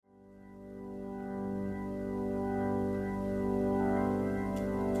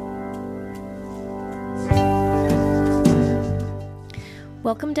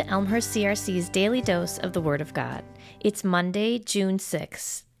Welcome to Elmhurst CRC's Daily Dose of the Word of God. It's Monday, June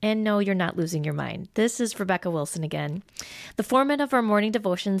 6th. And no, you're not losing your mind. This is Rebecca Wilson again. The format of our morning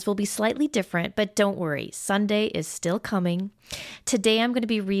devotions will be slightly different, but don't worry, Sunday is still coming. Today I'm going to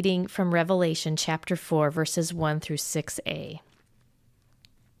be reading from Revelation chapter 4, verses 1 through 6a.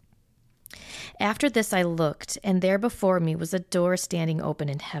 After this I looked, and there before me was a door standing open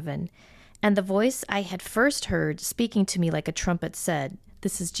in heaven. And the voice I had first heard speaking to me like a trumpet said,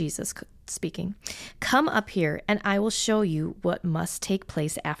 this is Jesus speaking, "Come up here, and I will show you what must take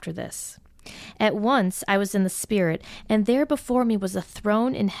place after this." At once I was in the Spirit, and there before me was a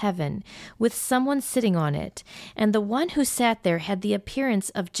throne in heaven, with someone sitting on it, and the one who sat there had the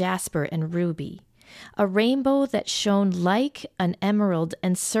appearance of jasper and ruby. A rainbow that shone like an emerald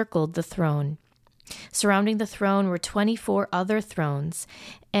encircled the throne. Surrounding the throne were 24 other thrones,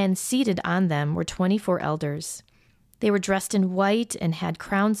 and seated on them were 24 elders. They were dressed in white and had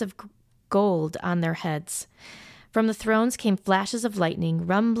crowns of gold on their heads. From the thrones came flashes of lightning,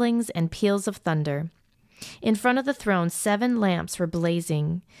 rumblings, and peals of thunder. In front of the throne 7 lamps were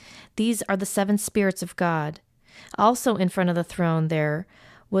blazing. These are the 7 spirits of God. Also in front of the throne there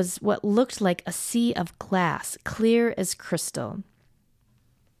was what looked like a sea of glass, clear as crystal.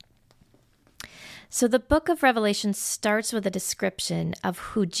 So the book of Revelation starts with a description of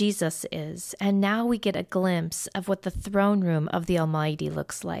who Jesus is, and now we get a glimpse of what the throne room of the Almighty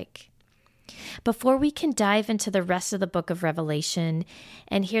looks like. Before we can dive into the rest of the book of Revelation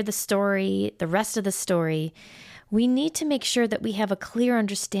and hear the rest of the story, we need to make sure that we have a clear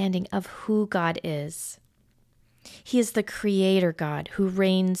understanding of who God is. He is the Creator God who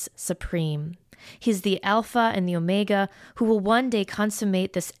reigns supreme. He's the Alpha and the Omega who will one day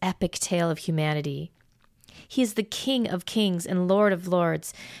consummate this epic tale of humanity. He is the King of Kings and Lord of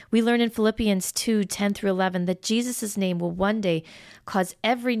Lords. We learn in Philippians 2:10 through 11 that Jesus' name will one day cause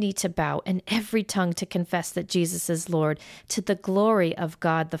every knee to bow and every tongue to confess that Jesus is Lord, to the glory of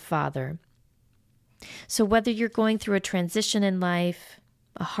God the Father. So whether you're going through a transition in life,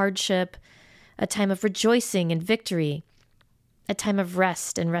 a hardship, a time of rejoicing and victory, a time of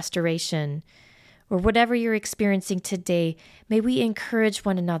rest and restoration, or whatever you're experiencing today, may we encourage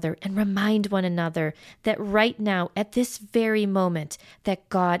one another and remind one another that right now, at this very moment, that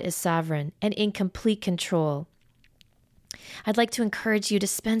God is sovereign and in complete control. I'd like to encourage you to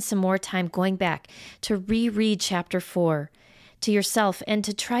spend some more time going back to reread chapter 4 to yourself and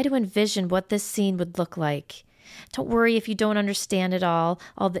to try to envision what this scene would look like. Don't worry if you don't understand it all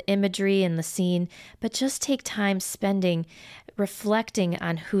the imagery and the scene, but just take time reflecting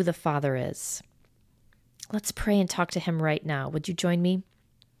on who the Father is. Let's pray and talk to Him right now. Would you join me?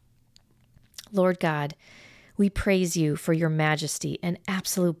 Lord God, we praise you for your majesty and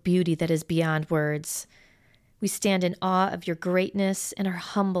absolute beauty that is beyond words. We stand in awe of your greatness and are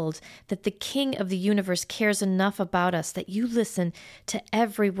humbled that the King of the universe cares enough about us that you listen to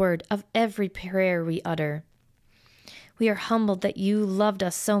every word of every prayer we utter. We are humbled that you loved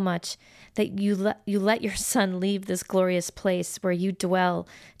us so much that you let your Son leave this glorious place where you dwell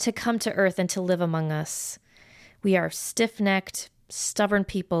to come to earth and to live among us. We are stiff-necked, stubborn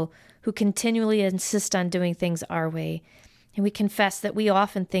people who continually insist on doing things our way, and we confess that we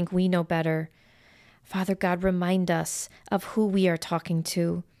often think we know better. Father God, remind us of who we are talking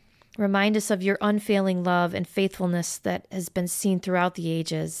to. Remind us of your unfailing love and faithfulness that has been seen throughout the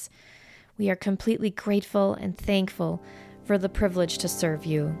ages. We are completely grateful and thankful for the privilege to serve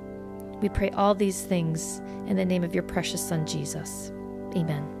you. We pray all these things in the name of your precious Son, Jesus.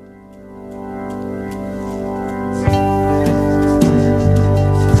 Amen.